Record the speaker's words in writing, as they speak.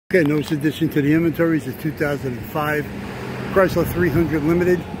Okay, newest addition to the inventory is the 2005 Chrysler 300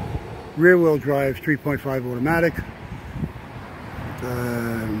 Limited, rear wheel drive, 3.5 automatic.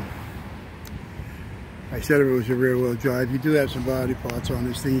 I said it was a rear wheel drive. You do have some body parts on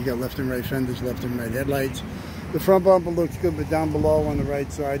this thing. You got left and right fenders, left and right headlights. The front bumper looks good, but down below on the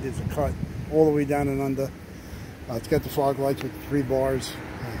right side there's a cut all the way down and under. It's got the fog lights with 3 bars.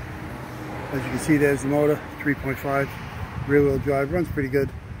 As you can see, there's the motor, 3.5 rear wheel drive, runs pretty good.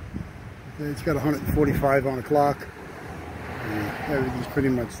 It's got 145 on the clock. Everything's pretty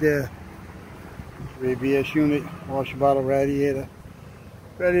much there. ABS unit, washer bottle, radiator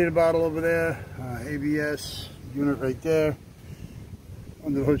bottle over there, ABS unit right there.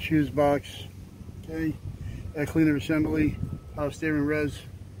 Under the hood shoes box. Okay, air cleaner assembly, power steering res.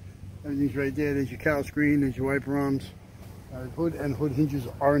 Everything's right there. There's your cowl screen, there's your wiper arms. Hood and hood hinges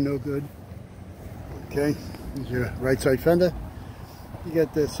are no good. Okay, there's your right side fender. You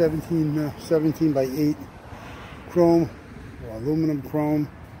got the 17 by 8 chrome, or aluminum chrome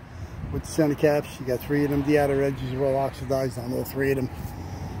with the center caps. You got 3 of them. The outer edges are all oxidized on all 3 of them.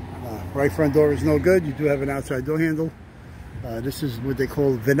 Right front door is no good. You do have an outside door handle. This is what they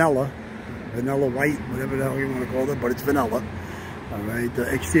call vanilla white, whatever the hell you want to call it, but it's vanilla. All right.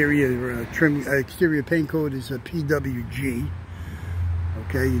 The exterior exterior paint code is a PWG.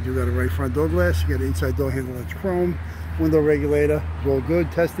 Okay, you do got a right front door glass. You got an inside door handle that's chrome. Window regulator is all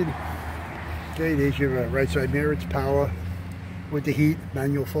good, tested. Okay, there's your right side mirror. It's power with the heat,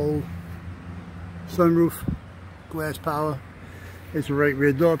 manual fold, sunroof, glass power. There's a right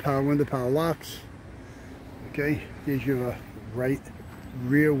rear door, power window, power locks. Okay, there's your right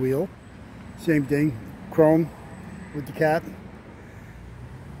rear wheel. Same thing, chrome with the cap.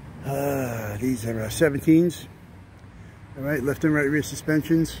 These are 17s. All right, left and right rear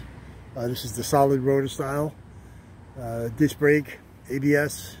suspensions. This is the solid rotor style. Disc brake,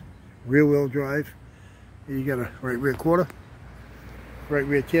 ABS, rear wheel drive. Here you got a right rear quarter, right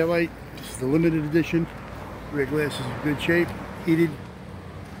rear tail light. This is the limited edition. Rear glass is in good shape, heated.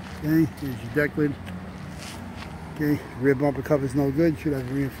 Okay, here's your deck lid. Okay, rear bumper cover is no good. Should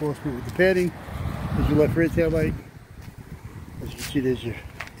have reinforcement with the padding. There's your left rear tail light. As you can see, there's your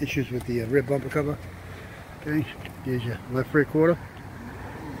issues with the rear bumper cover. Okay, here's your left rear quarter.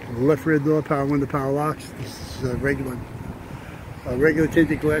 The left rear door, power window, power locks. This is regular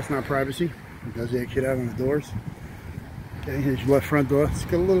tinted glass, not privacy. It does exit out on the doors. Okay, here's your left front door. It's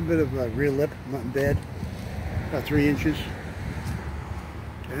got a little bit of a rear lip, nothing bad. About 3 inches.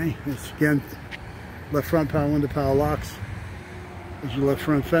 Okay, it's again left front, power window, power locks. There's your left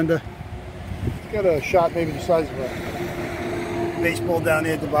front fender. It's got a shot maybe the size of a baseball down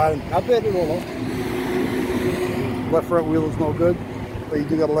there at the bottom. Not bad at all. Left front wheel is no good. But you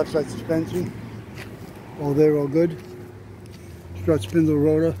do got a left side suspension. All there, all good. Strut spindle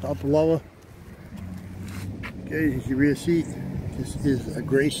rotor, upper lower. Okay, here's your rear seat. This is a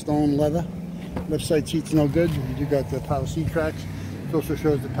gray stone leather. Left side seat's no good. You do got the power seat tracks. It also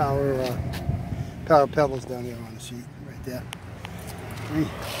shows the power pedals down there on the seat, right there. Okay.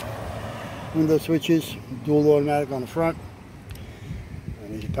 Window switches, dual automatic on the front.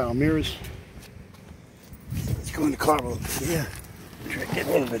 And there's your power mirrors. Let's go in the car a little bit here. Try to get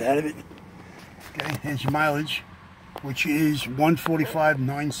a little bit out of it. Okay, here's your mileage, which is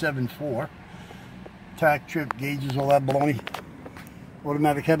 145,974. Tack, trip, gauges, all that baloney.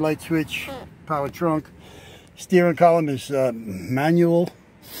 Automatic headlight switch, power trunk. Steering column is manual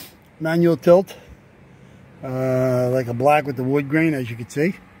tilt, like a black with the wood grain, as you can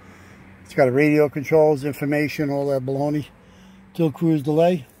see. It's got a radio controls, information, all that baloney. Tilt cruise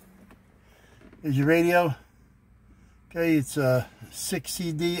delay. There's your radio. Okay, it's a 6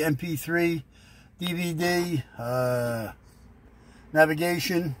 CD, MP3, DVD,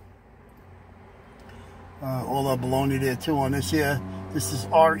 navigation, all that baloney there too on this here. This is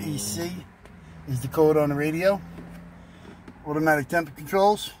REC, is the code on the radio. Automatic temper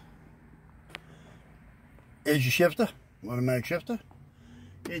controls. There's your shifter, automatic shifter.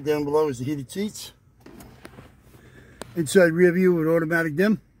 Okay, down below is the heated seats. Inside rear view with automatic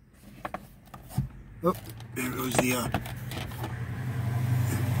dim. Oh, there goes the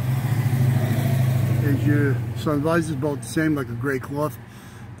there's your sun visors, both the same, like a gray cloth.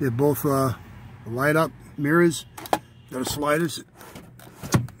 They're both light up mirrors. Got a sliders.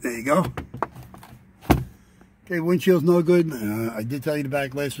 There you go. Okay, windshield's no good. I did tell you the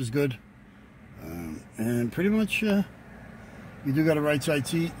back glass was good. And pretty much, you do got a right side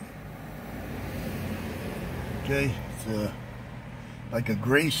seat. Okay, it's like a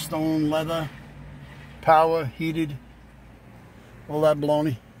gray stone leather. Power, heated, all that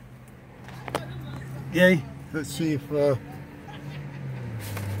baloney. Yay. Let's see if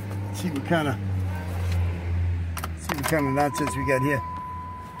see what kind of nonsense we got here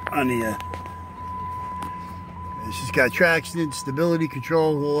on the. This has got traction, stability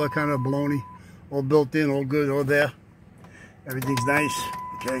control, all that kind of baloney, all built in, all good, all there. Everything's nice.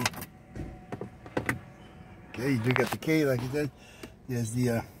 Okay. Okay, you do got the key, like I said. There's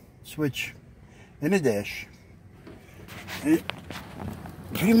the switch and the dash. And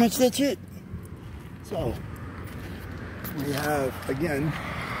pretty much that's it. So we have, again,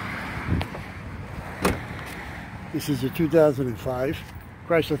 this is a 2005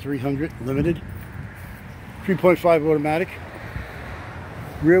 Chrysler 300 Limited, 3.5 automatic,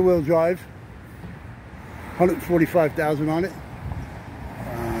 rear wheel drive, 145,000 on it.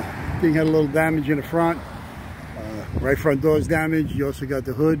 Thing had a little damage in the front. Right front door's damaged. You also got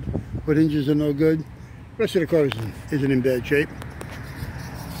the hood. Hood hinges are no good. The rest of the car isn't in bad shape.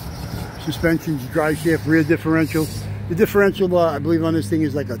 Suspensions, drive shaft, rear differential. The differential, I believe on this thing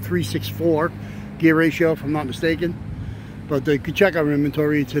is like a 3/6/4 gear ratio, if I'm not mistaken. But you can check our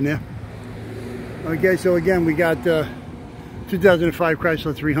inventory, it's in there. Okay, so again, we got 2005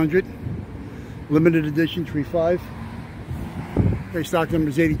 Chrysler 300. Limited edition 3.5. Okay, stock number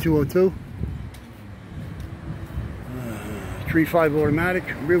is 8202. 3.5 automatic,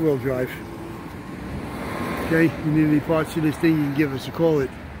 rear wheel drive. Okay, you need any parts to this thing, you can give us a call at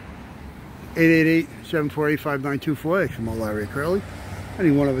 888-748-5924 from all area Curly.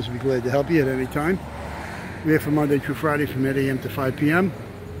 Any one of us will be glad to help you at any time. We're here from Monday through Friday from 8 a.m. to 5 p.m.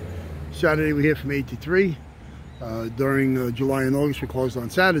 Saturday we're here from 8 to 3. During July and August we're closed on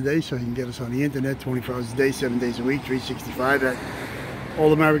Saturday, so you can get us on the internet 24 hours a day, 7 days a week, 365 at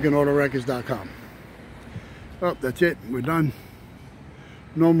allamericanautorecords.com. Well, that's it. We're done.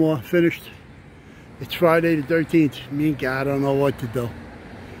 No more. Finished. It's Friday the 13th. Me and God, I don't know what to do.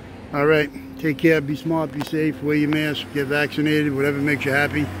 All right. Take care. Be smart. Be safe. Wear your mask. Get vaccinated. Whatever makes you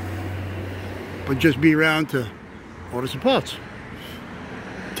happy. But just be around to order some parts.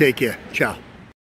 Take care. Ciao.